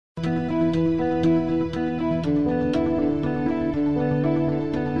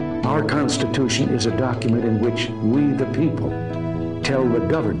Constitution is a document in which we, the people, tell the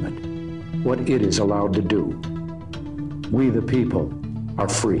government what it is allowed to do. We, the people, are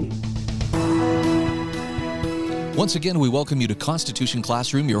free. Once again, we welcome you to Constitution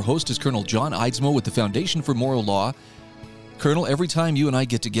Classroom. Your host is Colonel John Eidsmoe with the Foundation for Moral Law. Colonel, every time you and I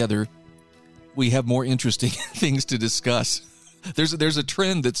get together, we have more interesting things to discuss. There's a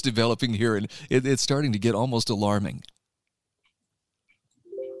trend that's developing here, and it's starting to get almost alarming.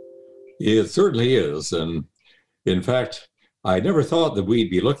 It certainly is. And in fact, I never thought that we'd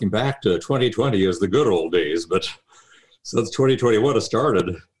be looking back to 2020 as the good old days, but since 2021 has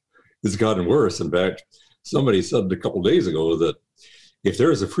started, it's gotten worse. In fact, somebody said a couple days ago that if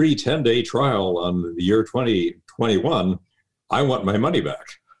there's a free 10-day trial on the year 2021, I want my money back.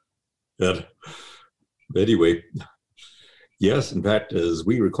 And anyway, yes, in fact, as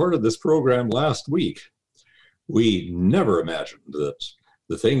we recorded this program last week, we never imagined that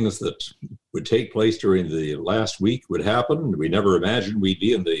the things that would take place during the last week would happen. We never imagined we'd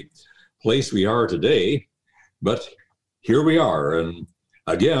be in the place we are today, but here we are. And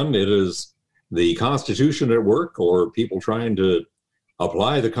again, it is the Constitution at work, or people trying to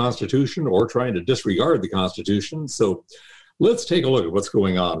apply the Constitution or trying to disregard the Constitution. So let's take a look at what's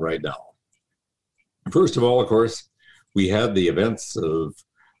going on right now. First of all, of course, we had the events of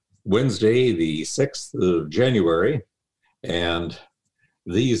Wednesday, the 6th of January, and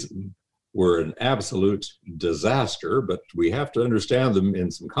these were an absolute disaster, but we have to understand them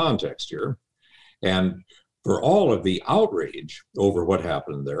in some context here. And for all of the outrage over what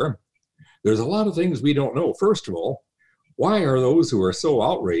happened there, there's a lot of things we don't know. First of all, why are those who are so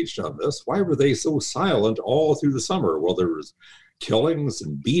outraged on this, why were they so silent all through the summer? Well, there was killings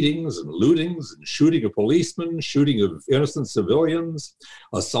and beatings and lootings and shooting of policemen, shooting of innocent civilians,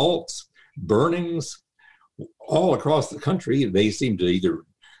 assaults, burnings, all across the country. They seem to either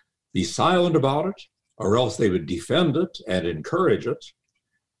be silent about it or else they would defend it and encourage it.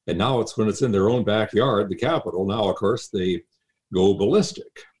 And now it's when it's in their own backyard, the Capitol, now, of course, they go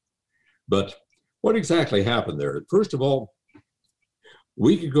ballistic. But what exactly happened there? First of all, a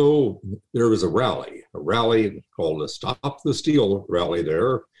week ago, there was a rally called the Stop the Steal rally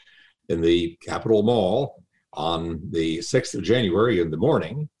there in the Capitol Mall on the 6th of January in the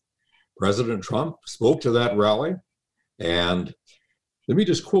morning. President Trump spoke to that rally, and let me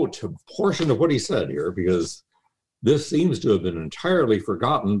just quote a portion of what he said here, because this seems to have been entirely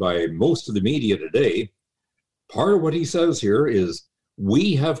forgotten by most of the media today. Part of what he says here is,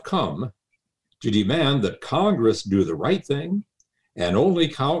 "We have come to demand that Congress do the right thing and only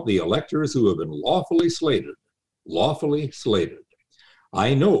count the electors who have been lawfully slated. Lawfully slated.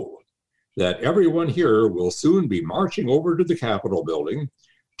 I know that everyone here will soon be marching over to the Capitol building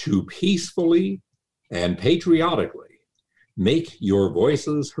to peacefully and patriotically make your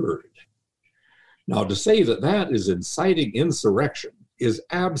voices heard." Now, to say that that is inciting insurrection is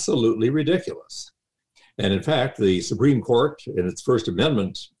absolutely ridiculous. And in fact, the Supreme Court, in its First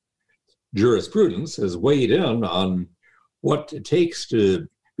Amendment jurisprudence, has weighed in on what it takes to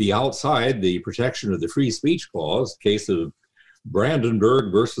be outside the protection of the free speech clause, case of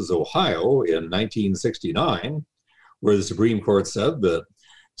Brandenburg versus Ohio in 1969, where the Supreme Court said that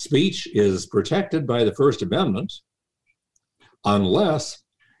speech is protected by the First Amendment unless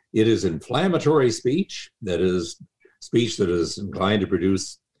it is inflammatory speech, that is, speech that is inclined to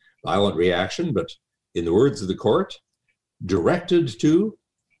produce violent reaction, but in the words of the court, directed to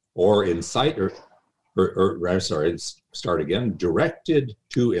or incite, directed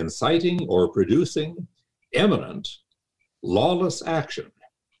to inciting or producing imminent lawless action,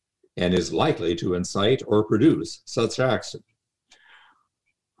 and is likely to incite or produce such action.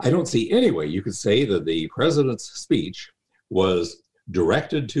 I don't see any way you could say that the president's speech was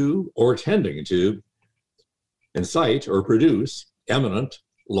directed to or tending to incite or produce imminent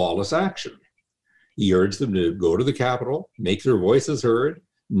lawless action. He urged them to go to the Capitol, make their voices heard,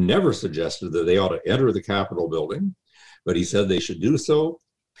 never suggested that they ought to enter the Capitol building, but he said they should do so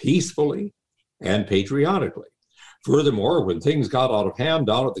peacefully and patriotically. Furthermore, when things got out of hand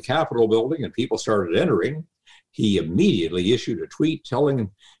down at the Capitol building and people started entering, he immediately issued a tweet telling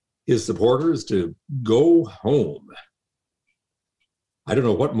his supporters to go home. I don't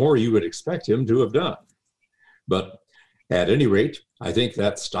know what more you would expect him to have done. But at any rate, I think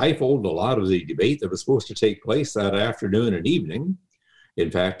that stifled a lot of the debate that was supposed to take place that afternoon and evening.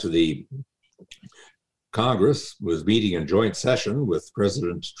 In fact, the Congress was meeting in joint session with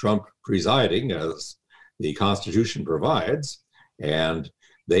President Trump presiding, as the Constitution provides, and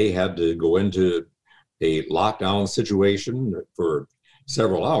they had to go into a lockdown situation for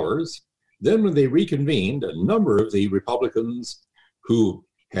several hours. Then when they reconvened, a number of the Republicans who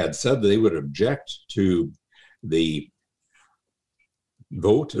had said they would object to the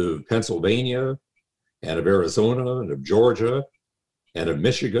vote of Pennsylvania and of Arizona and of Georgia and of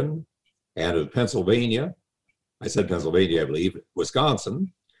Michigan and of Pennsylvania. I said Pennsylvania, I believe,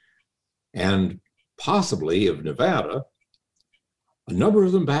 Wisconsin, and possibly of Nevada. A number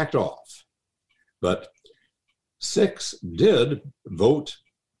of them backed off, but 6 did vote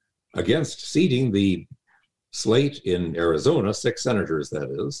against seating the slate in Arizona, 6 senators, that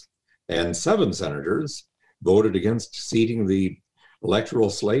is, and 7 senators voted against seating the electoral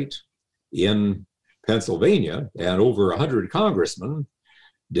slate in Pennsylvania, and over 100 congressmen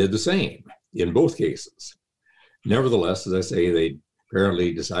did the same in both cases. Nevertheless, as I say, they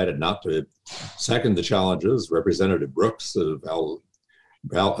apparently decided not to second the challenges. Representative Brooks of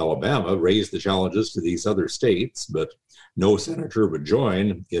Alabama raised the challenges to these other states, but no senator would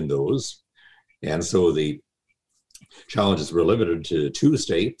join in those. And so the challenges were limited to 2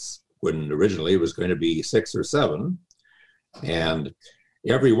 states when originally it was going to be 6 or 7. And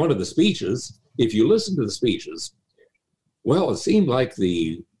every one of the speeches, if you listen to the speeches, well, it seemed like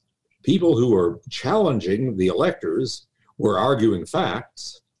the people who were challenging the electors were arguing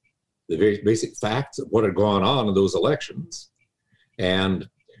facts, the very basic facts of what had gone on in those elections. And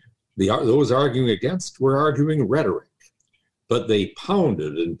those arguing against were arguing rhetoric. But they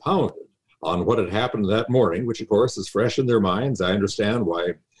pounded and pounded on what had happened that morning, which, of course, is fresh in their minds. I understand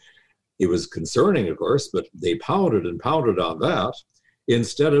why it was concerning, of course, but they pounded and pounded on that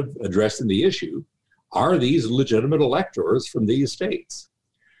instead of addressing the issue. Are these legitimate electors from these states?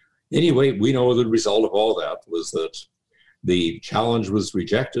 Anyway, we know the result of all that was that the challenge was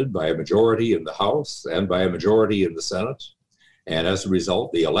rejected by a majority in the House and by a majority in the Senate. And as a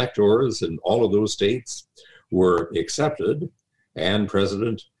result, the electors in all of those states were accepted, and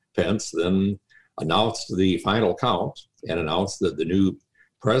President Pence then announced the final count and announced that the new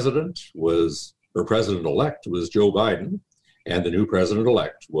president-elect was Joe Biden, and the new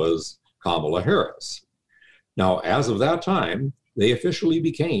president-elect was Kamala Harris. Now, as of that time, they officially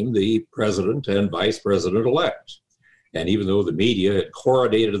became the president and vice president-elect. And even though the media had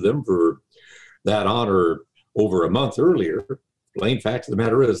coronated them for that honor over a month earlier, plain fact of the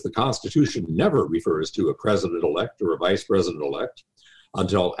matter is the Constitution never refers to a president-elect or a vice president-elect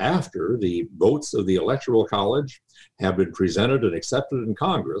until after the votes of the Electoral College have been presented and accepted in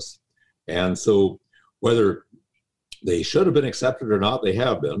Congress. And so whether they should have been accepted or not, they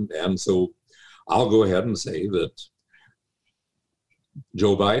have been. And so I'll go ahead and say that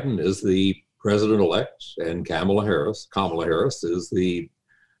Joe Biden is the president-elect and Kamala Harris is the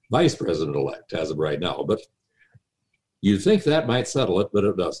vice president-elect as of right now. But you'd think that might settle it, but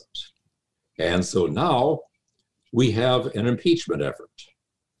it doesn't. And so now we have an impeachment effort.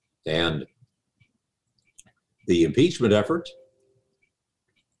 And the impeachment effort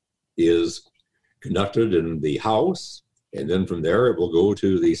is conducted in the House, and then from there it will go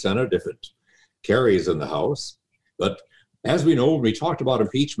to the Senate if it carries in the House. But as we know, we talked about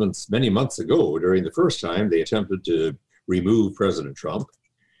impeachments many months ago during the first time they attempted to remove President Trump,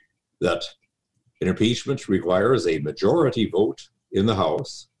 that an impeachment requires a majority vote in the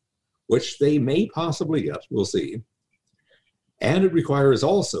House, which they may possibly get, we'll see. And it requires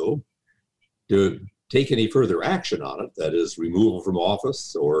also to take any further action on it, that is removal from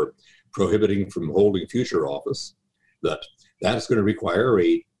office or prohibiting from holding future office, that's going to require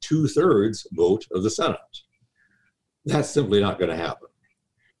a 2/3 vote of the Senate. That's simply not going to happen.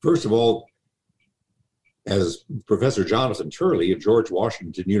 First of all, as Professor Jonathan Turley of George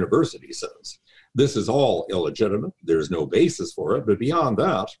Washington University says, this is all illegitimate. There's no basis for it. But beyond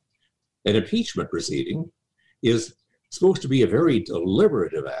that, an impeachment proceeding is supposed to be a very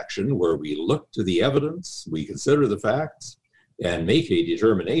deliberative action where we look to the evidence, we consider the facts, and make a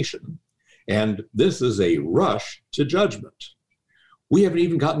determination. And this is a rush to judgment. We haven't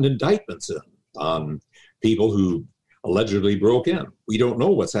even gotten indictments in on people who allegedly broke in. We don't know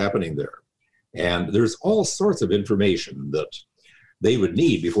what's happening there. And there's all sorts of information that they would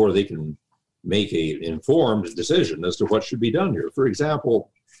need before they can make an informed decision as to what should be done here. For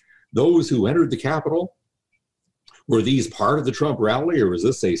example, those who entered the Capitol, were these part of the Trump rally, or was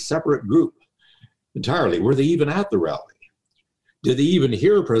this a separate group entirely? Were they even at the rally? Did they even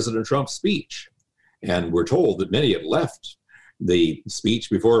hear President Trump's speech? And we're told that many had left the speech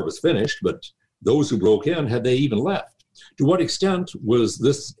before it was finished, but those who broke in, had they even left? To what extent was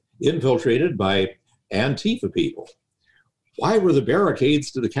this infiltrated by Antifa people? Why were the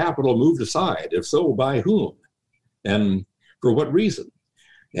barricades to the Capitol moved aside? If so, by whom? And for what reason?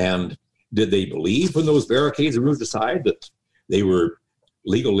 And did they believe when those barricades were moved aside that they were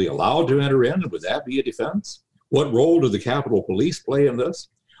legally allowed to enter in? And would that be a defense? What role did the Capitol Police play in this?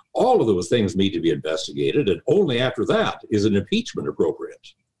 All of those things need to be investigated, and only after that is an impeachment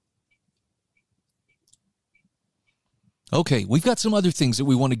appropriate. Okay, we've got some other things that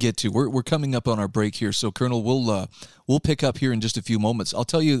we want to get to. We're coming up on our break here, so Colonel, we'll pick up here in just a few moments. I'll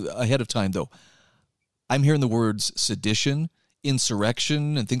tell you ahead of time, though. I'm hearing the words sedition,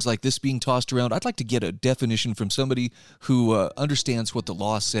 insurrection, and things like this being tossed around. I'd like to get a definition from somebody who understands what the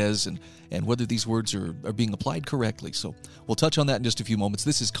law says and whether these words are being applied correctly. So we'll touch on that in just a few moments.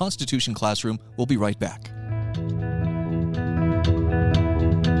 This is Constitution Classroom. We'll be right back.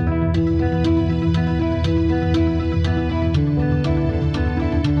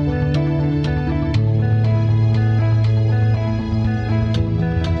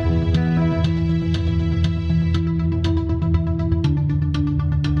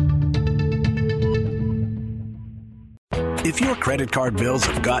 If your credit card bills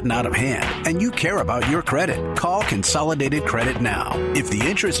have gotten out of hand and you care about your credit, call Consolidated Credit now. If the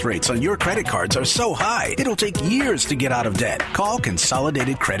interest rates on your credit cards are so high, it'll take years to get out of debt. Call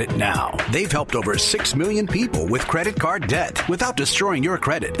Consolidated Credit now. They've helped over 6 million people with credit card debt. Without destroying your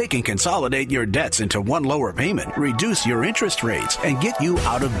credit, they can consolidate your debts into one lower payment, reduce your interest rates, and get you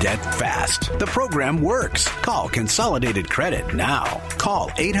out of debt fast. The program works. Call Consolidated Credit now.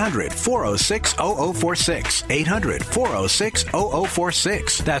 Call 800-406-0046.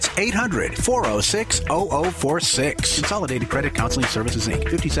 800-406-0046. That's 800-406-0046. Consolidated Credit Counseling Services, Inc.,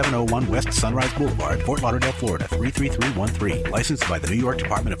 5701 West Sunrise Boulevard, Fort Lauderdale, Florida, 33313. Licensed by the New York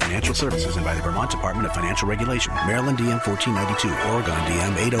Department of Financial Services and by the Vermont Department of Financial Regulation. Maryland DM 1492, Oregon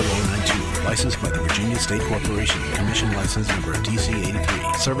DM 80092. Licensed by the Virginia State Corporation. Commission license number TC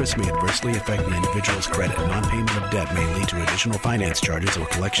 83. Service may adversely affect the individual's credit. Non-payment of debt may lead to additional finance charges or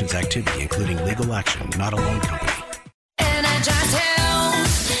collections activity, including legal action. Not a loan company.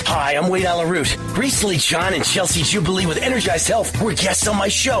 Hi, I'm Wade Alaroot. Recently, John and Chelsea Jubilee with Energized Health were guests on my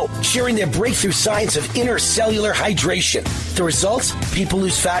show, sharing their breakthrough science of intercellular hydration. The results? People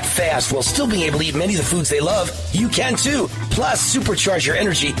lose fat fast while still being able to eat many of the foods they love. You can too. Plus, supercharge your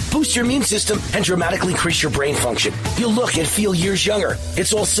energy, boost your immune system, and dramatically increase your brain function. You'll look and feel years younger.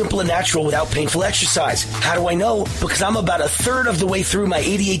 It's all simple and natural without painful exercise. How do I know? Because I'm about a third of the way through my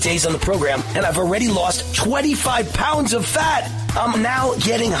 88 days on the program, and I've already lost 25 pounds of fat. I'm now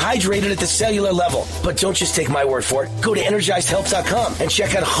getting hydrated at the cellular level. But don't just take my word for it. Go to EnergizedHealth.com and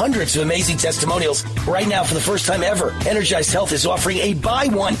check out hundreds of amazing testimonials. Right now, for the first time ever, Energized Health is offering a buy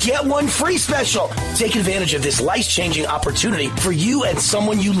one, get one free special. Take advantage of this life-changing opportunity for you and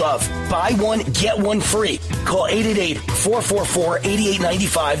someone you love. Buy one, get one free. Call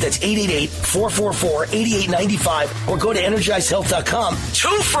 888-444-8895. That's 888-444-8895. Or go to EnergizedHealth.com.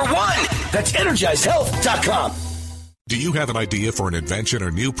 2 for 1. That's EnergizedHealth.com. Do you have an idea for an invention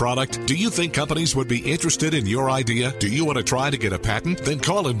or new product? Do you think companies would be interested in your idea? Do you want to try to get a patent? Then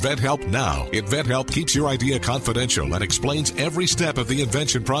call InventHelp now. InventHelp keeps your idea confidential and explains every step of the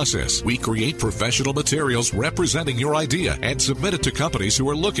invention process. We create professional materials representing your idea and submit it to companies who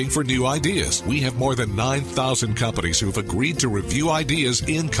are looking for new ideas. We have more than 9,000 companies who've agreed to review ideas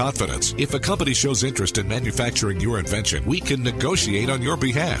in confidence. If a company shows interest in manufacturing your invention, we can negotiate on your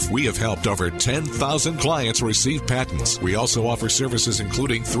behalf. We have helped over 10,000 clients receive patents. We also offer services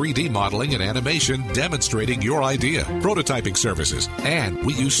including 3D modeling and animation demonstrating your idea, prototyping services, and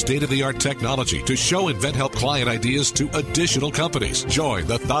we use state-of-the-art technology to show InventHelp client ideas to additional companies. Join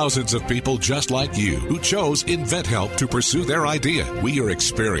the thousands of people just like you who chose InventHelp to pursue their idea. We are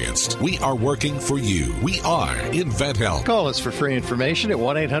experienced. We are working for you. We are InventHelp. Call us for free information at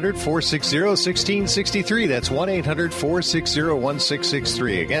 1-800-460-1663. That's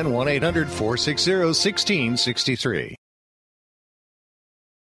 1-800-460-1663. Again, 1-800-460-1663.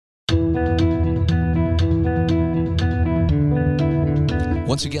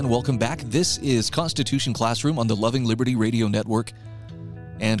 Once again, welcome back. This is Constitution Classroom on the Loving Liberty Radio Network.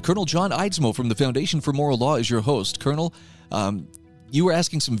 And Colonel John Eidsmoe from the Foundation for Moral Law is your host. Colonel, you were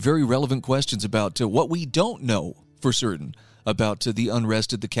asking some very relevant questions about what we don't know for certain about the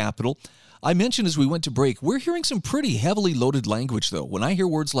unrest at the Capitol. I mentioned as we went to break, we're hearing some pretty heavily loaded language, though. When I hear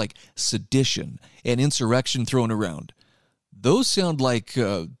words like sedition and insurrection thrown around, those sound like,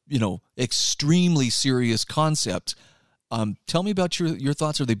 extremely serious concepts. Tell me about your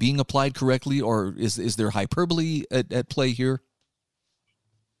thoughts. Are they being applied correctly, or is there hyperbole at play here?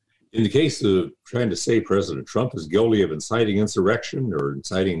 In the case of trying to say President Trump is guilty of inciting insurrection or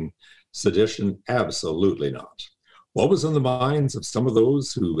inciting sedition, absolutely not. What was in the minds of some of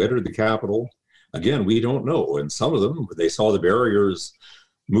those who entered the Capitol? Again, we don't know. And some of them, when they saw the barriers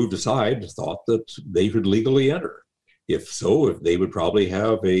moved aside, thought that they could legally enter. If so, they would probably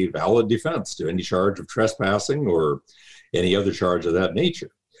have a valid defense to any charge of trespassing or any other charge of that nature.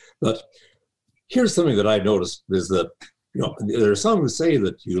 But here's something that I've noticed is that, there are some who say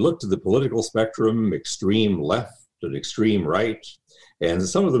that you look to the political spectrum, extreme left and extreme right, and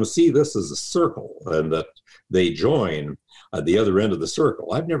some of them see this as a circle and that they join at the other end of the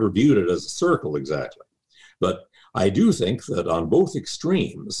circle. I've never viewed it as a circle exactly, but I do think that on both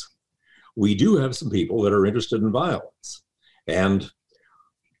extremes, we do have some people that are interested in violence. And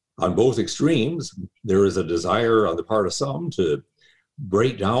on both extremes, there is a desire on the part of some to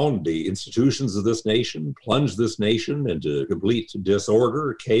break down the institutions of this nation, plunge this nation into complete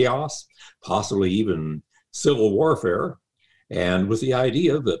disorder, chaos, possibly even civil warfare. And with the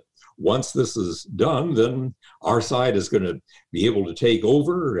idea that once this is done, then our side is going to be able to take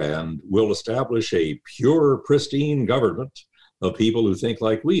over and will establish a pure, pristine government of people who think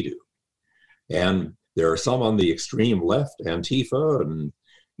like we do. And there are some on the extreme left, Antifa and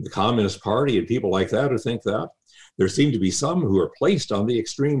the Communist Party and people like that who think that. There seem to be some who are placed on the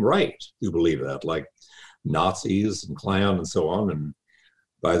extreme right who believe that, like Nazis and Klan and so on. And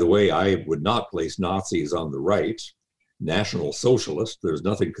by the way, I would not place Nazis on the right. National Socialist, there's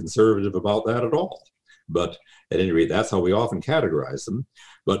nothing conservative about that at all. But at any rate, that's how we often categorize them.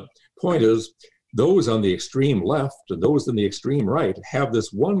 But point is, those on the extreme left and those in the extreme right have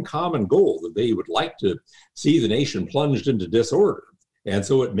this one common goal that they would like to see the nation plunged into disorder. And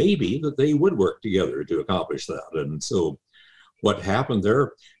so it may be that they would work together to accomplish that. And so what happened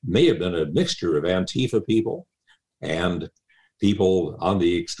there may have been a mixture of Antifa people and people on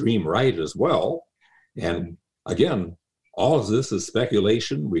the extreme right as well. And again, all of this is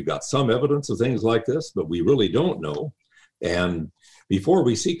speculation. We've got some evidence of things like this, but we really don't know. And before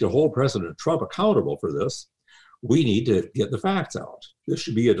we seek to hold President Trump accountable for this, we need to get the facts out. This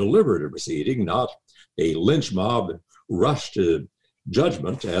should be a deliberative proceeding, not a lynch mob rush to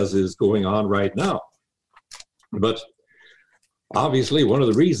judgment as is going on right now. But obviously, one of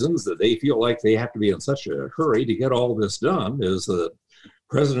the reasons that they feel like they have to be in such a hurry to get all this done is that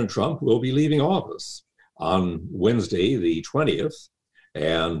President Trump will be leaving office on Wednesday, the 20th.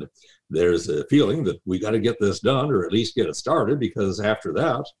 And there's a feeling that we got to get this done, or at least get it started, because after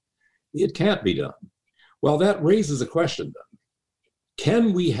that, it can't be done. Well, that raises a question then.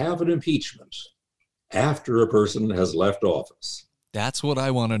 Can we have an impeachment after a person has left office? That's what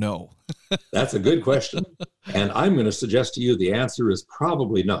I want to know. That's a good question. And I'm going to suggest to you the answer is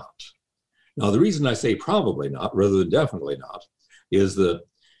probably not. Now, the reason I say probably not, rather than definitely not, is that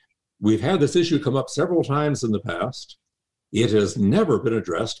we've had this issue come up several times in the past. It has never been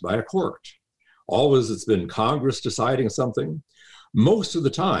addressed by a court. Always it's been Congress deciding something. Most of the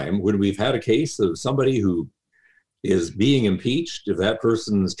time, when we've had a case of somebody who is being impeached, if that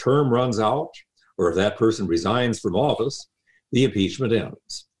person's term runs out, or if that person resigns from office, the impeachment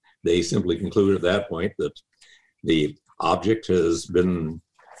ends. They simply conclude at that point that the object has been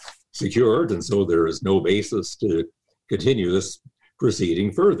secured, and so there is no basis to continue this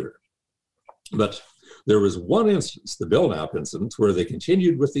proceeding further. But there was one instance, the Belknap incident, where they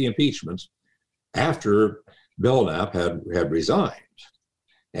continued with the impeachment after Belknap had resigned.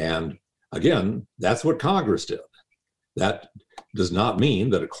 And again, that's what Congress did. That does not mean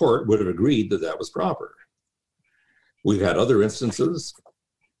that a court would have agreed that that was proper. We've had other instances,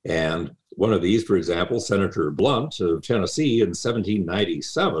 and one of these, for example, Senator Blunt of Tennessee in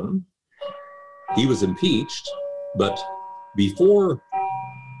 1797, he was impeached, but before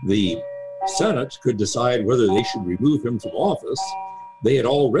the Senate could decide whether they should remove him from office, they had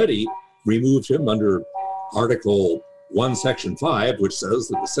already removed him under Article 1, Section 5, which says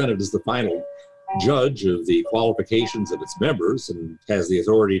that the Senate is the final judge of the qualifications of its members and has the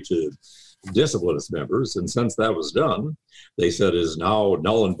authority to discipline its members. And since that was done, they said it is now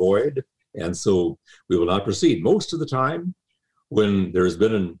null and void, and so we will not proceed. Most of the time, when there has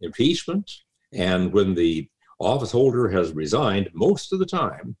been an impeachment and when the office holder has resigned, most of the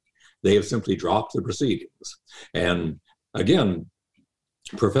time, they have simply dropped the proceedings. And again,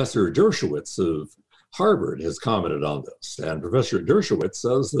 Professor Dershowitz of Harvard has commented on this. And Professor Dershowitz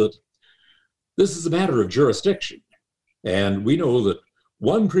says that this is a matter of jurisdiction. And we know that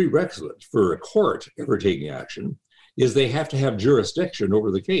one prerequisite for a court ever taking action is they have to have jurisdiction over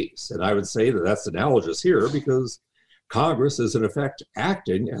the case. And I would say that that's analogous here because Congress is in effect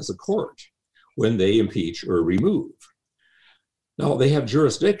acting as a court when they impeach or remove. Now, they have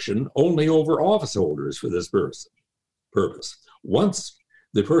jurisdiction only over office holders for this purpose. Once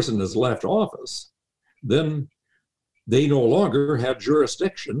the person has left office, then they no longer have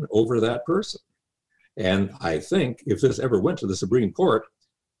jurisdiction over that person. And I think if this ever went to the Supreme Court,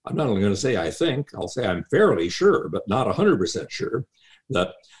 I'm not only going to say I think, I'll say I'm fairly sure, but not 100% sure,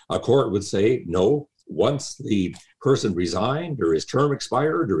 that a court would say, no, once the person resigned or his term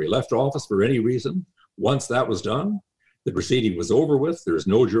expired or he left office for any reason, once that was done, the proceeding was over with. There's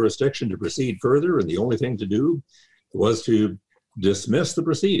no jurisdiction to proceed further, and the only thing to do was to dismiss the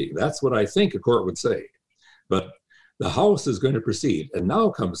proceeding. That's what I think a court would say. But the House is going to proceed. And now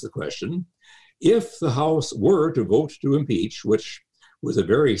comes the question, if the House were to vote to impeach, which with a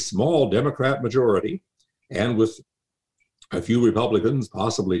very small Democrat majority and with a few Republicans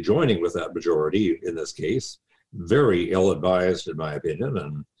possibly joining with that majority in this case, very ill-advised in my opinion.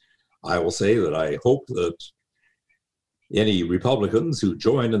 And I will say that I hope that any Republicans who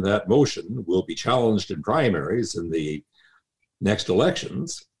join in that motion will be challenged in primaries in the next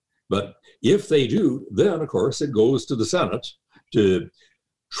elections. But if they do, then of course it goes to the Senate to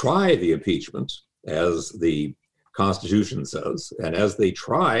try the impeachment, as the Constitution says. And as they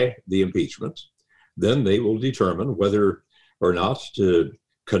try the impeachment, then they will determine whether or not to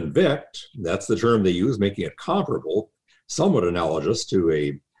convict. That's the term they use, making it comparable, somewhat analogous to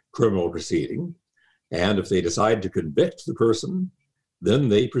a criminal proceeding. And if they decide to convict the person, then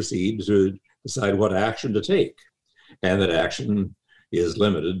they proceed to decide what action to take. And that action is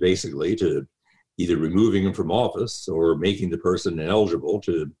limited basically to either removing him from office or making the person ineligible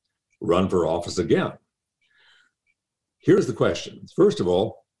to run for office again. Here's the question. First of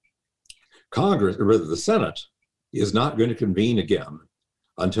all, Congress, or rather the Senate, is not going to convene again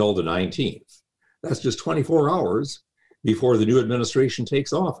until the 19th. That's just 24 hours before the new administration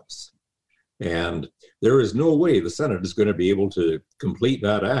takes office. And there is no way the Senate is going to be able to complete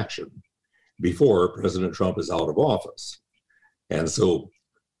that action before President Trump is out of office. And so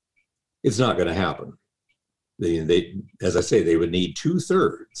it's not going to happen. They, as I say, they would need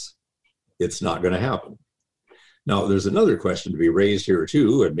 2/3. It's not going to happen. Now, there's another question to be raised here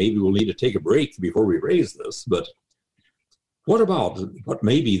too, and maybe we'll need to take a break before we raise this, but what about what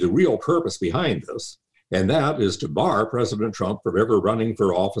may be the real purpose behind this? And that is to bar President Trump from ever running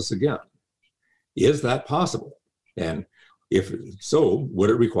for office again. Is that possible? And if so,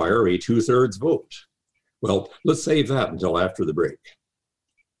 would it require a 2/3 vote? Well, let's save that until after the break.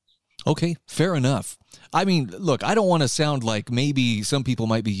 Okay, fair enough. I mean, look, I don't want to sound like maybe some people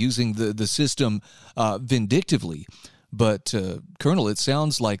might be using the system vindictively, but Colonel, it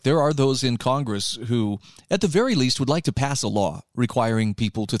sounds like there are those in Congress who, at the very least, would like to pass a law requiring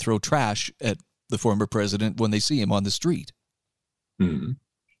people to throw trash at the former president when they see him on the street. Mm-hmm.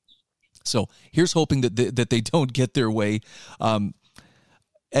 So here's hoping that they don't get their way.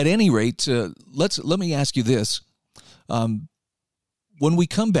 At any rate, let me ask you this. When we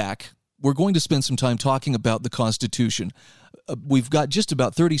come back, we're going to spend some time talking about the Constitution. We've got just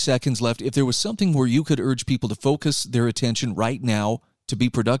about 30 seconds left. If there was something where you could urge people to focus their attention right now to be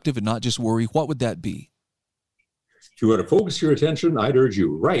productive and not just worry, what would that be? If you want to focus your attention, I'd urge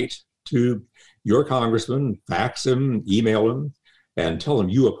you write to your congressman, fax him, email him, and tell him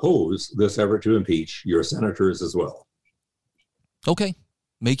you oppose this effort to impeach your senators as well. Okay.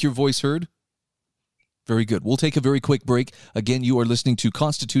 Make your voice heard. Very good. We'll take a very quick break. Again, you are listening to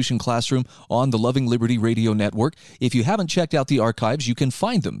Constitution Classroom on the Loving Liberty Radio Network. If you haven't checked out the archives, you can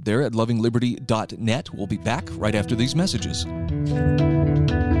find them there at lovingliberty.net. We'll be back right after these messages.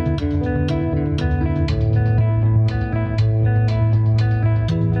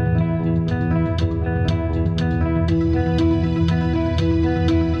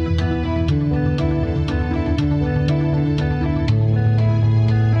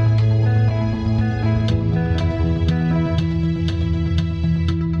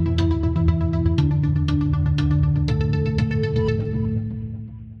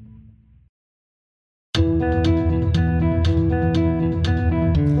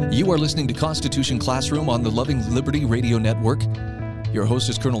 You are listening to Constitution Classroom on the Loving Liberty Radio Network. Your host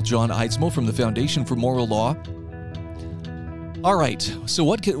is Colonel John Eidsmoe from the Foundation for Moral Law. All right, so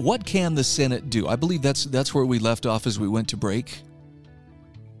what can the Senate do? I believe that's where we left off as we went to break.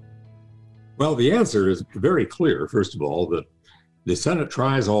 Well, the answer is very clear, first of all, that the Senate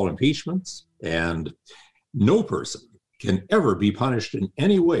tries all impeachments, and no person can ever be punished in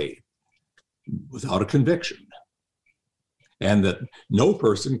any way without a conviction, and that no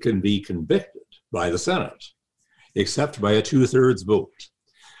person can be convicted by the Senate except by a 2/3 vote.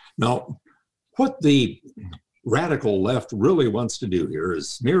 Now, what the radical left really wants to do here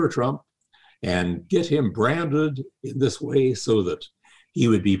is smear Trump and get him branded in this way so that he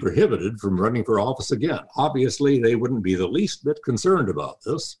would be prohibited from running for office again. Obviously, they wouldn't be the least bit concerned about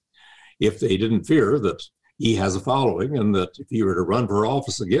this if they didn't fear that he has a following and that if he were to run for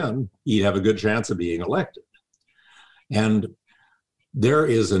office again, he'd have a good chance of being elected. And there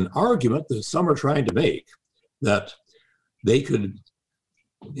is an argument that some are trying to make that they could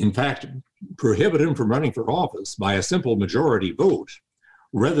in fact, prohibit him from running for office by a simple majority vote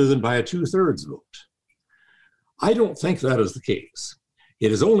rather than by a 2/3 vote. I don't think that is the case. It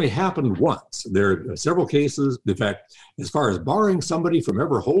has only happened once. There are several cases, in fact, as far as barring somebody from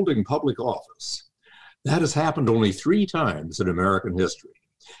ever holding public office, that has happened only 3 times in American history.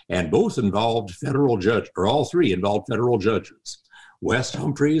 And both involved federal judges, or all 3 involved federal judges. West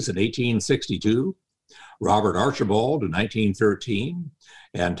Humphreys in 1862, Robert Archibald in 1913,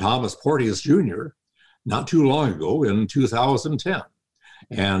 and Thomas Porteous Jr. not too long ago in 2010.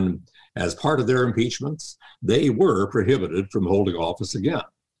 And as part of their impeachments, they were prohibited from holding office again.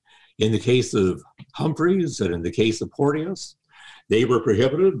 In the case of Humphreys and in the case of Porteous, they were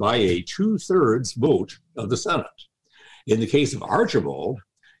prohibited by a 2/3 vote of the Senate. In the case of Archibald,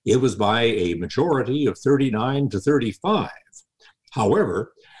 it was by a majority of 39 to 35.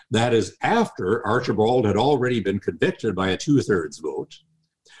 However, that is after Archibald had already been convicted by a 2/3 vote.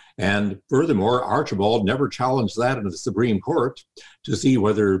 And furthermore, Archibald never challenged that in the Supreme Court to see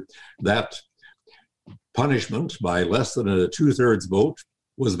whether that punishment by less than a 2/3 vote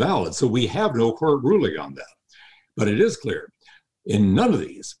was valid. So we have no court ruling on that. But it is clear, in none of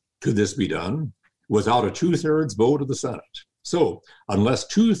these could this be done without a 2/3 vote of the Senate. So unless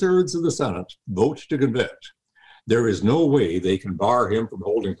 2/3 of the Senate vote to convict, there is no way they can bar him from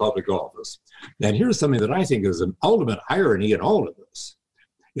holding public office. And here's something that I think is an ultimate irony in all of this,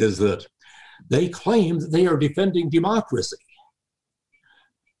 is that they claim that they are defending democracy.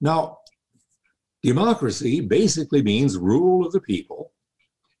 Now, democracy basically means rule of the people.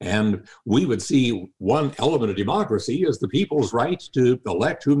 And we would see one element of democracy as the people's right to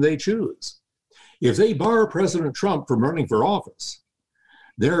elect whom they choose. If they bar President Trump from running for office,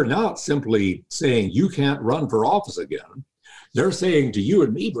 they're not simply saying you can't run for office again. They're saying to you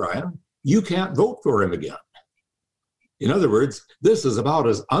and me, Brian, you can't vote for him again. In other words, this is about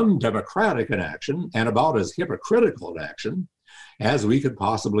as undemocratic an action and about as hypocritical an action as we could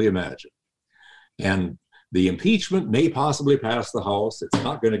possibly imagine. And the impeachment may possibly pass the House. It's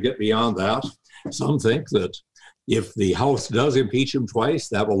not going to get beyond that. Some think that if the House does impeach him twice,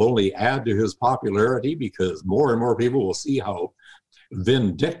 that will only add to his popularity because more and more people will see how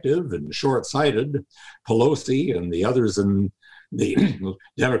vindictive and short-sighted Pelosi and the others in the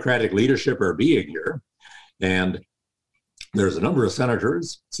Democratic leadership are being here. And there's a number of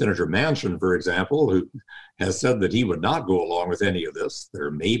senators, Senator Manchin, for example, who has said that he would not go along with any of this. There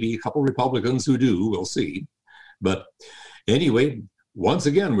may be a couple Republicans who do, we'll see. But anyway, once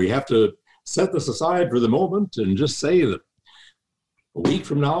again, we have to set this aside for the moment and just say that a week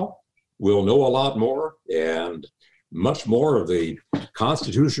from now, we'll know a lot more, and much more of the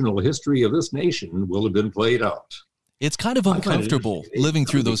constitutional history of this nation will have been played out. It's kind of uncomfortable living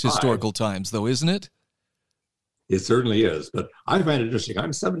through those historical times, though, isn't it? It certainly is. But I find it interesting.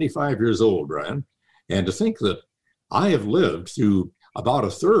 I'm 75 years old, Brian, and to think that I have lived through about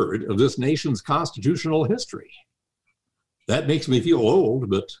a third of this nation's constitutional history. That makes me feel old,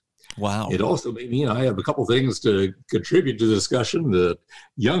 but wow, it also may mean I have a couple things to contribute to the discussion that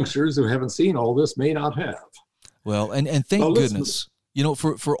youngsters who haven't seen all this may not have. Well, and thank goodness, you know,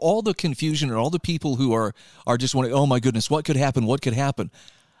 for all the confusion and all the people who are just wondering, oh my goodness, what could happen? What could happen?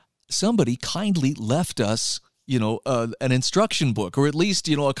 Somebody kindly left us, you know, an instruction book, or at least,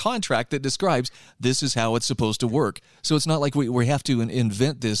 you know, a contract that describes this is how it's supposed to work. So it's not like we have to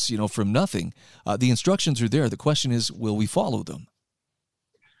invent this, you know, from nothing. The instructions are there. The question is, will we follow them?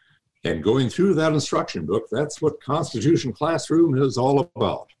 And going through that instruction book, that's what Constitution Classroom is all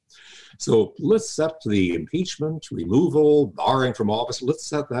about. So let's set the impeachment, removal, barring from office, let's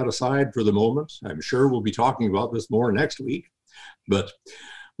set that aside for the moment. I'm sure we'll be talking about this more next week. But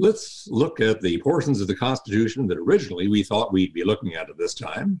let's look at the portions of the Constitution that originally we thought we'd be looking at this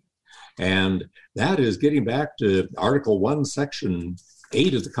time. And that is getting back to Article 1, Section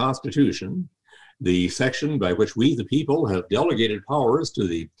 8 of the Constitution, the section by which we, the people, have delegated powers to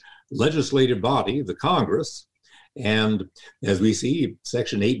the legislative body, the Congress. And as we see,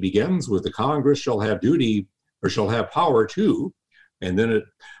 Section 8 begins with the Congress shall have duty or shall have power to, and then it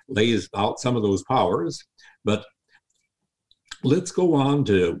lays out some of those powers. But let's go on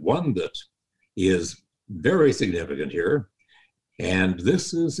to one that is very significant here, and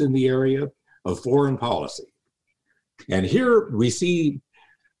this is in the area of foreign policy. And here we see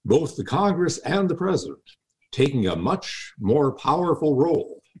both the Congress and the President taking a much more powerful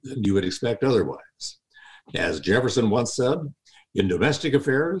role than you would expect otherwise. As Jefferson once said, in domestic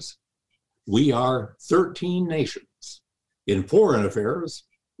affairs, we are 13 nations. In foreign affairs,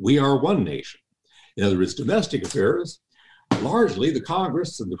 we are one nation. In other words, domestic affairs largely the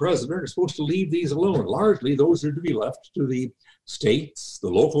Congress and the president are supposed to leave these alone. Largely those are to be left to the states, the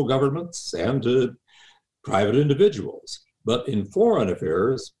local governments, and to private individuals. But in foreign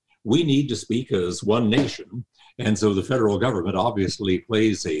affairs, we need to speak as one nation. And so the federal government obviously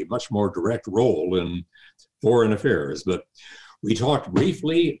plays a much more direct role in foreign affairs. But we talked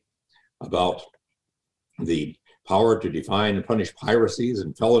briefly about the power to define and punish piracies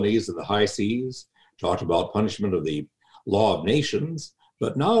and felonies in the high seas, talked about punishment of the law of nations.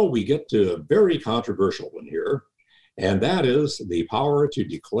 But now we get to a very controversial one here, and that is the power to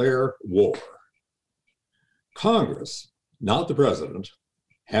declare war. Congress, not the president,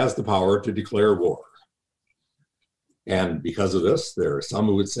 has the power to declare war. And because of this, there are some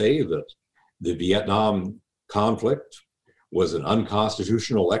who would say that the Vietnam conflict was an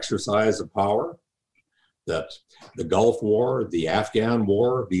unconstitutional exercise of power, that the Gulf War, the Afghan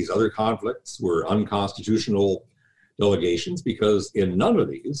War, these other conflicts were unconstitutional delegations because in none of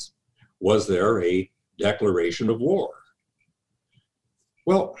these was there a declaration of war.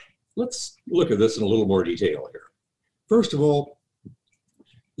 Well, let's look at this in a little more detail here. First of all,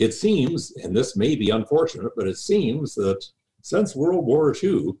 it seems, and this may be unfortunate, but it seems that since World War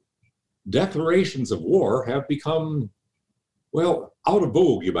II, declarations of war have become, well, out of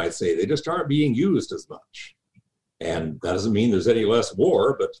vogue, you might say. They just aren't being used as much. And that doesn't mean there's any less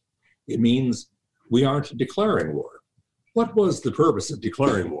war, but it means we aren't declaring war. What was the purpose of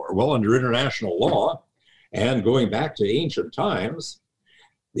declaring war? Well, under international law, and going back to ancient times,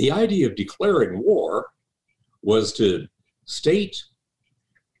 the idea of declaring war was to state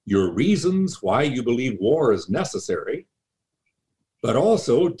your reasons why you believe war is necessary, but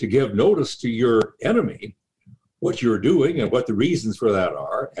also to give notice to your enemy what you're doing and what the reasons for that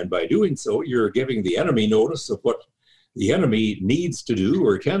are. And by doing so, you're giving the enemy notice of what the enemy needs to do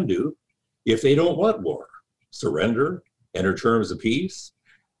or can do if they don't want war. Surrender, enter terms of peace,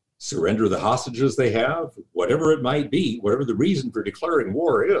 surrender the hostages they have, whatever it might be, whatever the reason for declaring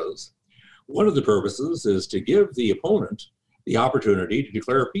war is. One of the purposes is to give the opponent the opportunity to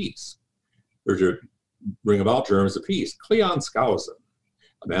declare peace, or to bring about terms of peace. Cleon Skousen,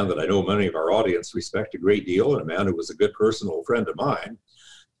 a man that I know many of our audience respect a great deal, and a man who was a good personal friend of mine,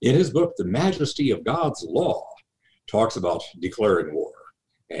 in his book, The Majesty of God's Law, talks about declaring war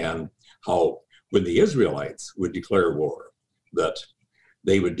and how when the Israelites would declare war, that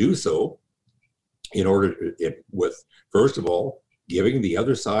they would do so in order to, with, first of all, giving the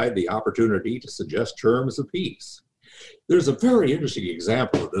other side the opportunity to suggest terms of peace. There's a very interesting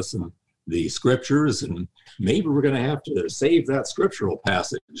example of this in the scriptures, and maybe we're going to have to save that scriptural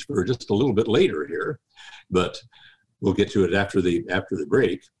passage for just a little bit later here, but we'll get to it after the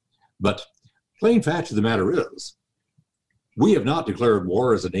break. But plain fact of the matter is, we have not declared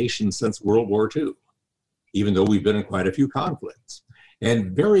war as a nation since World War II, even though we've been in quite a few conflicts.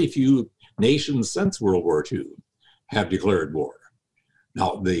 And very few nations since World War II have declared war.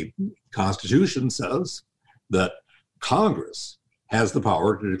 Now, the Constitution says that Congress has the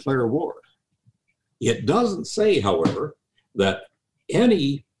power to declare war. It doesn't say, however, that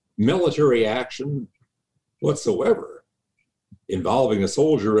any military action whatsoever involving a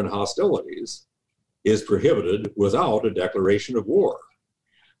soldier in hostilities is prohibited without a declaration of war.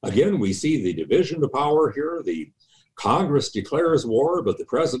 Again, we see the division of power here. The Congress declares war, but the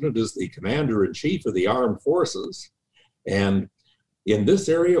president is the commander-in-chief of the armed forces. And in this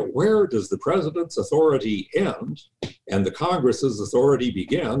area, where does the president's authority end and the Congress's authority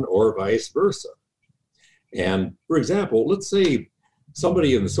begin, or vice versa? And for example, let's say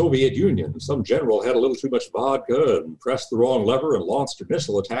somebody in the Soviet Union, some general had a little too much vodka and pressed the wrong lever and launched a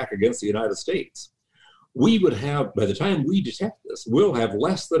missile attack against the United States. We would have, by the time we detect this, we'll have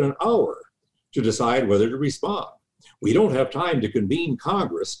less than an hour to decide whether to respond. We don't have time to convene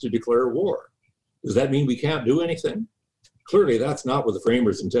Congress to declare war. Does that mean we can't do anything? Clearly, that's not what the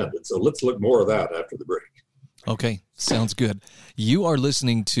framers intended. So let's look more of that after the break. Okay, sounds good. You are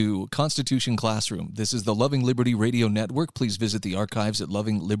listening to Constitution Classroom. This is the Loving Liberty Radio Network. Please visit the archives at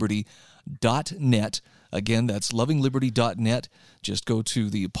lovingliberty.net. Again, that's lovingliberty.net. Just go to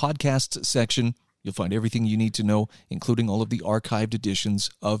the podcast section. You'll find everything you need to know, including all of the archived editions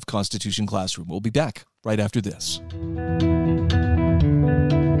of Constitution Classroom. We'll be back right after this.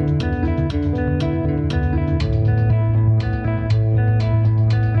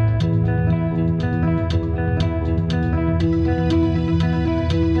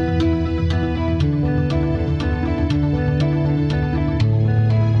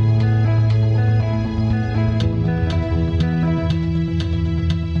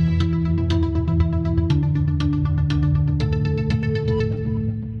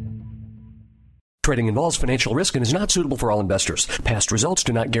 Trading involves financial risk and is not suitable for all investors. Past results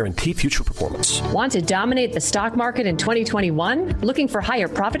do not guarantee future performance. Want to dominate the stock market in 2021? Looking for higher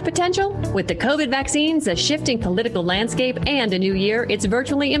profit potential? With the COVID vaccines, a shifting political landscape, and a new year, it's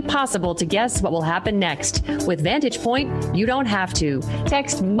virtually impossible to guess what will happen next. With Vantage Point, you don't have to.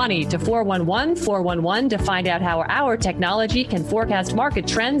 Text MONEY to 411-411 to find out how our technology can forecast market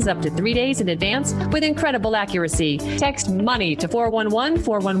trends up to 3 days in advance with incredible accuracy. Text MONEY to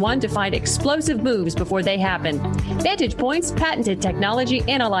 411-411 to find explosive moves before they happen. Vantage Point's patented technology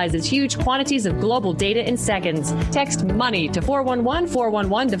analyzes huge quantities of global data in seconds. Text MONEY to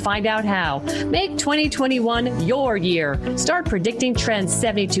 411-411 to find out how. Make 2021 your year. Start predicting trends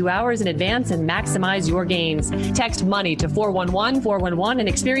 72 hours in advance and maximize your gains. Text MONEY to 411-411 and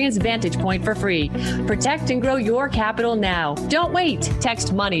experience Vantage Point for free. Protect and grow your capital now. Don't wait.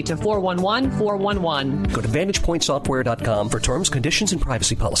 Text MONEY to 411-411. Go to VantagePointSoftware.com for terms, conditions, and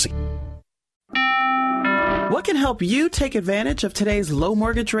privacy policy. What can help you take advantage of today's low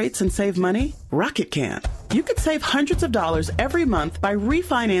mortgage rates and save money? Rocket can. You could save hundreds of dollars every month by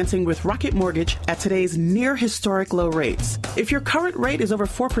refinancing with Rocket Mortgage at today's near historic low rates. If your current rate is over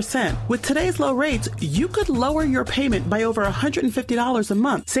 4%, with today's low rates, you could lower your payment by over $150 a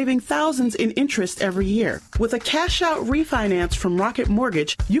month, saving thousands in interest every year. With a cash-out refinance from Rocket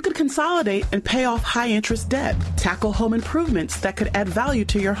Mortgage, you could consolidate and pay off high-interest debt, tackle home improvements that could add value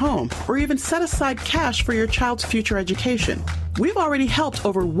to your home, or even set aside cash for your child's future education. We've already helped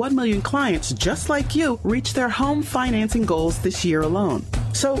over 1 million clients just like you reach their home financing goals this year alone.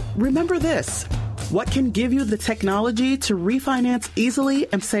 So remember this. What can give you the technology to refinance easily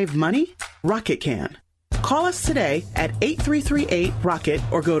and save money? Rocket can. Call us today at 8338-ROCKET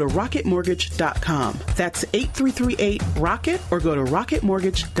or go to rocketmortgage.com. That's 8338-ROCKET or go to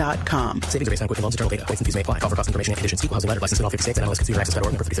rocketmortgage.com. Savings are based on quick loans, internal data. Points and fees may apply. Call for cost information and conditions. Equal housing letter license in all 50 states and NMLS Consumer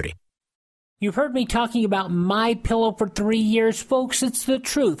Access.org number 3030. You've heard me talking about MyPillow for 3 years, folks. It's the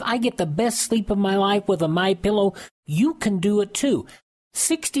truth. I get the best sleep of my life with a MyPillow. You can do it too.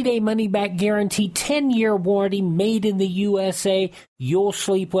 60-day money-back guarantee, 10-year warranty, made in the USA. You'll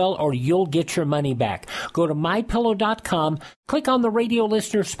sleep well or you'll get your money back. Go to MyPillow.com, click on the radio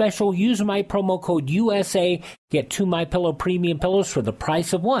listener special, use my promo code USA, get 2 MyPillow premium pillows for the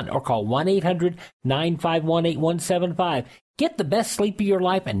price of one, or call 1-800-951-8175. Get the best sleep of your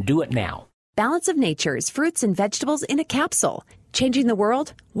life and do it now. Balance of Nature's fruits and vegetables in a capsule, changing the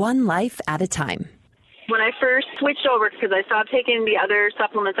world one life at a time. When I first switched over, because I stopped taking the other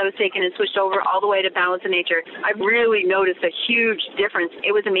supplements I was taking and switched over all the way to Balance of Nature, I really noticed a huge difference.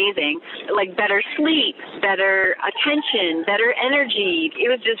 It was amazing. Like better sleep, better attention, better energy. It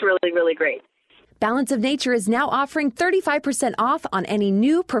was just really, really great. Balance of Nature is now offering 35% off on any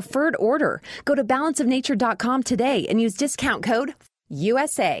new preferred order. Go to balanceofnature.com today and use discount code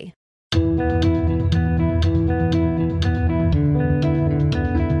USA.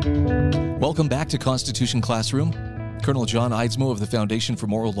 Welcome back to Constitution Classroom. Colonel John Eidsmoe of the Foundation for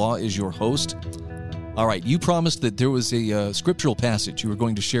Moral Law is your host. All right, you promised that there was a scriptural passage you were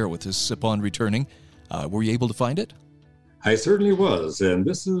going to share with us upon returning. Were you able to find it? I certainly was, and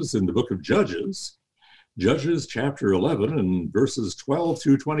this is in the book of Judges, Judges chapter 11 and verses 12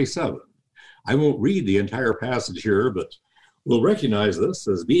 through 27. I won't read the entire passage here, but we'll recognize this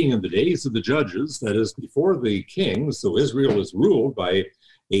as being in the days of the judges, that is, before the king. So Israel is ruled by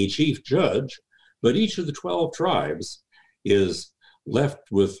a chief judge, but each of the 12 tribes is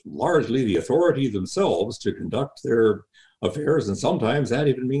left with largely the authority themselves to conduct their affairs, and sometimes that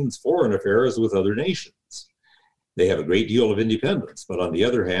even means foreign affairs with other nations. They have a great deal of independence, but on the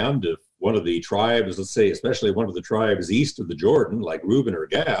other hand, if one of the tribes, let's say especially one of the tribes east of the Jordan, like Reuben or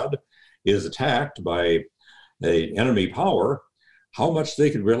Gad, is attacked by an enemy power, how much they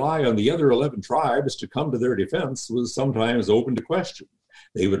could rely on the other 11 tribes to come to their defense was sometimes open to question.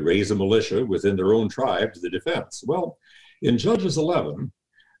 They would raise a militia within their own tribe to the defense. Well, in Judges 11,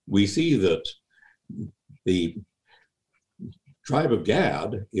 we see that the tribe of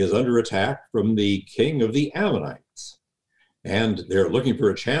Gad is under attack from the king of the Ammonites. And they're looking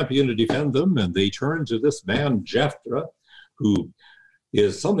for a champion to defend them, and they turn to this man, Jephthah, who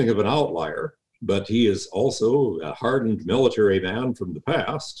is something of an outlier, but he is also a hardened military man from the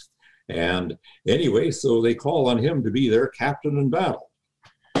past. And anyway, so they call on him to be their captain in battle.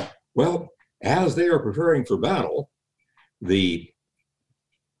 Well, as they are preparing for battle,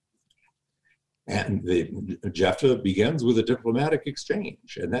 Jephthah begins with a diplomatic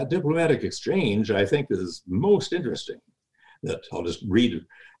exchange. And that diplomatic exchange, I think, is most interesting. That I'll just read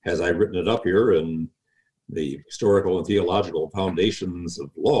as I've written it up here in the historical and theological foundations of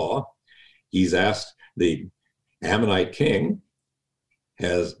law. He's asked, the Ammonite king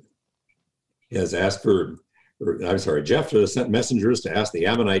has Jephthah sent messengers to ask the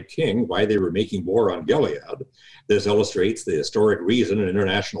Ammonite king why they were making war on Gilead. This illustrates the historic reason in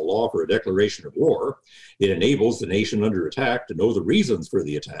international law for a declaration of war. It enables the nation under attack to know the reasons for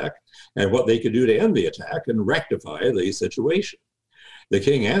the attack and what they could do to end the attack and rectify the situation. The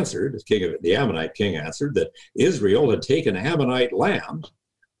Ammonite king answered that Israel had taken Ammonite land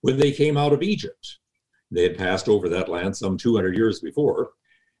when they came out of Egypt. They had passed over that land some 200 years before.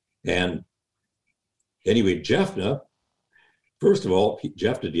 And anyway, Jephthah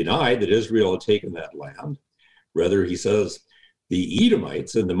denied that Israel had taken that land. Rather, he says the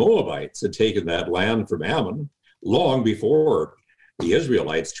Edomites and the Moabites had taken that land from Ammon long before the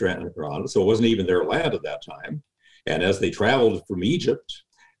Israelites traveled on it, so it wasn't even their land at that time. And as they traveled from Egypt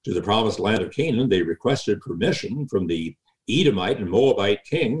to the promised land of Canaan, they requested permission from the Edomite and Moabite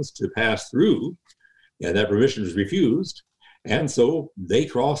kings to pass through, and that permission was refused. And so they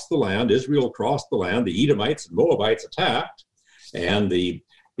crossed the land, Israel crossed the land, the Edomites and Moabites attacked, and the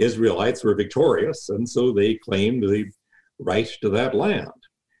Israelites were victorious, and so they claimed the right to that land.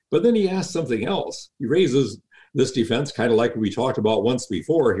 But then he asks something else. He raises this defense, kind of like we talked about once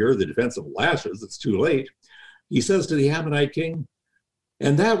before here, the defense of lashes, it's too late. He says to the Ammonite king,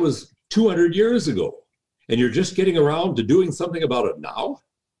 and that was 200 years ago, and you're just getting around to doing something about it now?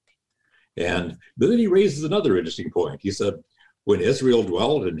 But then he raises another interesting point. He said, when Israel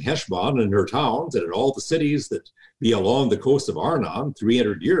dwelled in Heshbon and her towns and in all the cities that be along the coast of Arnon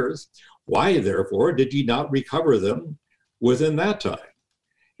 300 years, why therefore did ye not recover them within that time?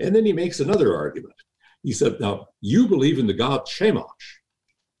 And then he makes another argument. He said, now, you believe in the god Chemosh.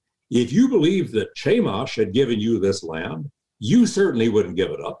 If you believe that Chemosh had given you this land, you certainly wouldn't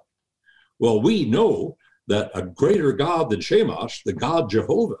give it up. Well, we know that a greater god than Chemosh, the god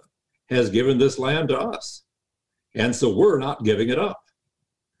Jehovah, has given this land to us. And so we're not giving it up.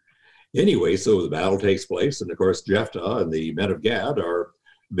 Anyway, so the battle takes place, and of course, Jephthah and the men of Gad are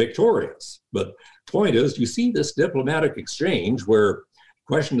victorious. But the point is, you see this diplomatic exchange where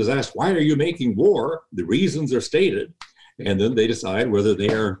question is asked, why are you making war? The reasons are stated, and then they decide whether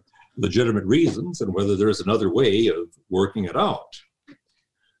they are legitimate reasons and whether there's another way of working it out.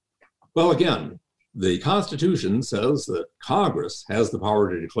 Well, again, the Constitution says that Congress has the power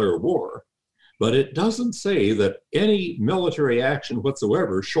to declare war, but it doesn't say that any military action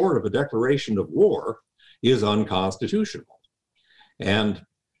whatsoever, short of a declaration of war, is unconstitutional. And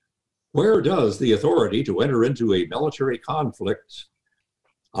where does the authority to enter into a military conflict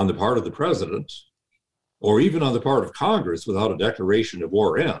on the part of the president, or even on the part of Congress without a declaration of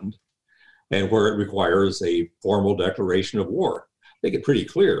war end, and where it requires a formal declaration of war? Make it pretty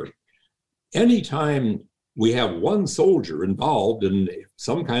clear. Anytime we have one soldier involved in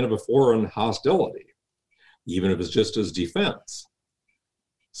some kind of a foreign hostility, even if it's just as defense,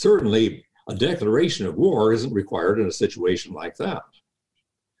 certainly a declaration of war isn't required in a situation like that.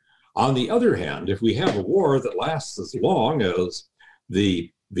 On the other hand, if we have a war that lasts as long as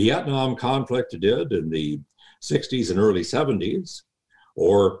the Vietnam conflict did in the 60s and early 70s,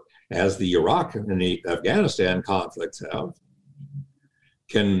 or as the Iraq and the Afghanistan conflicts have,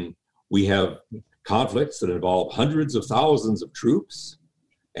 can we have conflicts that involve hundreds of thousands of troops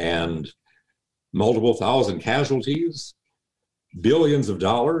and multiple thousand casualties, billions of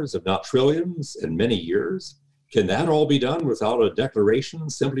dollars, if not trillions, in many years? Can that all be done without a declaration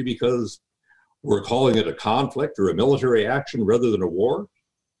simply because we're calling it a conflict or a military action rather than a war?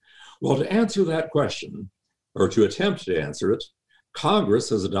 Well, to answer that question, or to attempt to answer it, Congress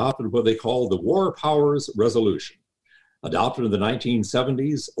has adopted what they call the War Powers Resolution, adopted in the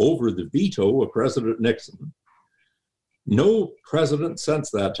 1970s over the veto of President Nixon. No president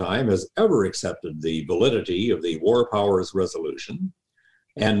since that time has ever accepted the validity of the War Powers Resolution,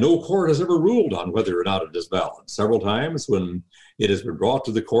 and no court has ever ruled on whether or not it is valid. Several times when it has been brought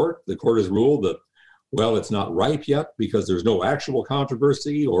to the court has ruled that, well, it's not ripe yet because there's no actual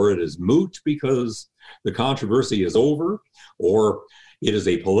controversy, or it is moot because the controversy is over, or it is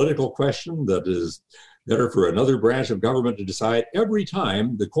a political question that is better for another branch of government to decide. Every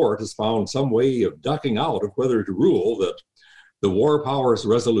time the court has found some way of ducking out of whether to rule that the War Powers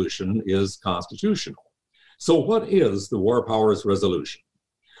Resolution is constitutional. So what is the War Powers Resolution?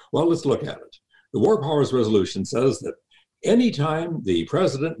 Well, let's look at it. The War Powers Resolution says that anytime the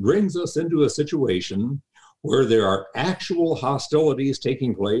president brings us into a situation where there are actual hostilities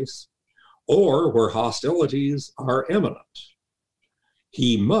taking place, or where hostilities are imminent,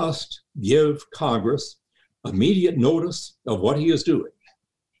 he must give Congress immediate notice of what he is doing.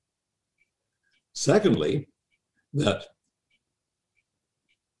 Secondly, that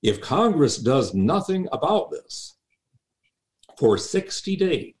if Congress does nothing about this for 60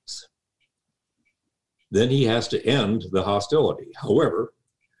 days, then he has to end the hostility. However,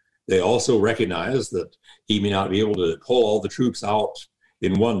 they also recognize that he may not be able to pull all the troops out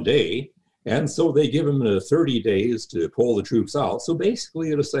in one day, and so they give him 30 days to pull the troops out. So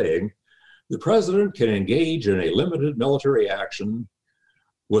basically it is saying the president can engage in a limited military action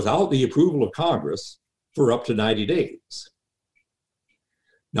without the approval of Congress for up to 90 days.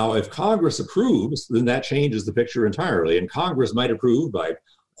 Now, if Congress approves, then that changes the picture entirely, and Congress might approve by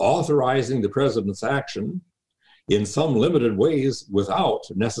authorizing the president's action in some limited ways without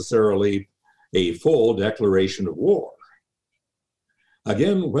necessarily a full declaration of war.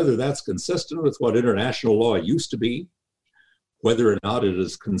 Again, whether that's consistent with what international law used to be, whether or not it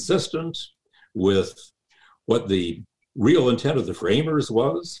is consistent with what the real intent of the framers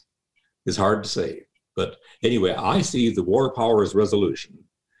was, is hard to say. But anyway, I see the War Powers Resolution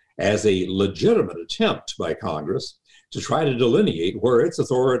as a legitimate attempt by Congress to try to delineate where its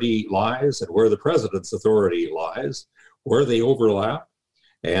authority lies and where the president's authority lies, where they overlap,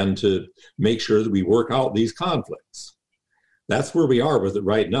 and to make sure that we work out these conflicts. That's where we are with it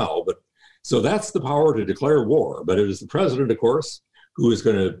right now. But so that's the power to declare war. But it is the president, of course, who is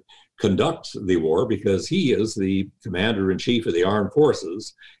going to conduct the war because he is the commander-in-chief of the armed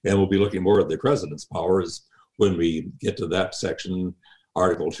forces, and we'll be looking more at the president's powers when we get to that section,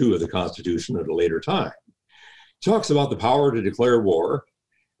 Article 2 of the Constitution, at a later time. Talks about the power to declare war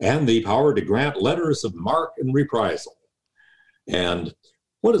and the power to grant letters of marque and reprisal. And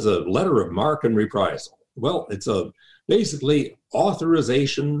what is a letter of marque and reprisal? Well, it's a basically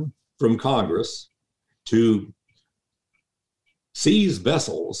authorization from Congress to seize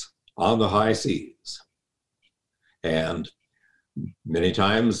vessels on the high seas. And many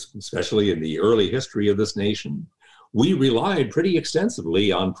times, especially in the early history of this nation, we relied pretty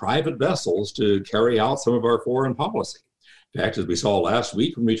extensively on private vessels to carry out some of our foreign policy. In fact, as we saw last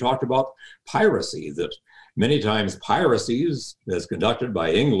week when we talked about piracy, that many times piracies, as conducted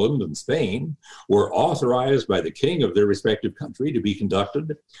by England and Spain, were authorized by the king of their respective country to be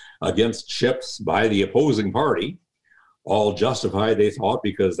conducted against ships by the opposing party, all justified, they thought,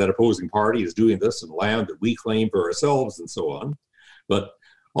 because that opposing party is doing this in land that we claim for ourselves and so on. But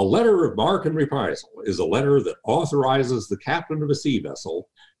a letter of marque and reprisal is a letter that authorizes the captain of a sea vessel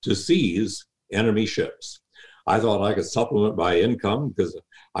to seize enemy ships. I thought I could supplement my income because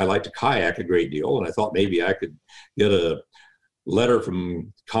I like to kayak a great deal, and I thought maybe I could get a letter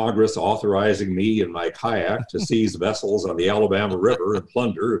from Congress authorizing me and my kayak to seize vessels on the Alabama River and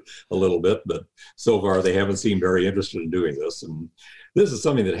plunder a little bit, but so far they haven't seemed very interested in doing this. And this is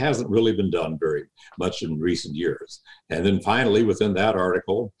something that hasn't really been done very much in recent years. And then finally, within that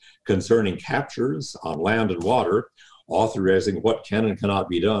article concerning captures on land and water, authorizing what can and cannot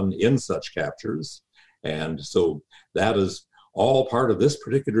be done in such captures. And so that is all part of this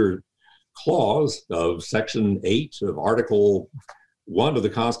particular clause of Section 8 of Article 1 of the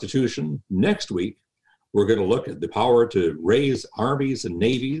Constitution. Next week, we're going to look at the power to raise armies and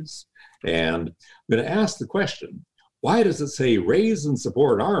navies. And I'm going to ask the question, why does it say raise and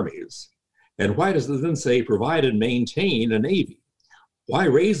support armies? And why does it then say provide and maintain a navy? Why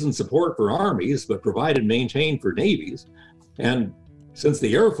raise and support for armies, but provide and maintain for navies? And since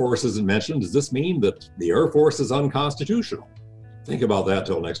the Air Force isn't mentioned, does this mean that the Air Force is unconstitutional? Think about that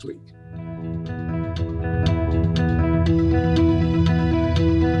till next week.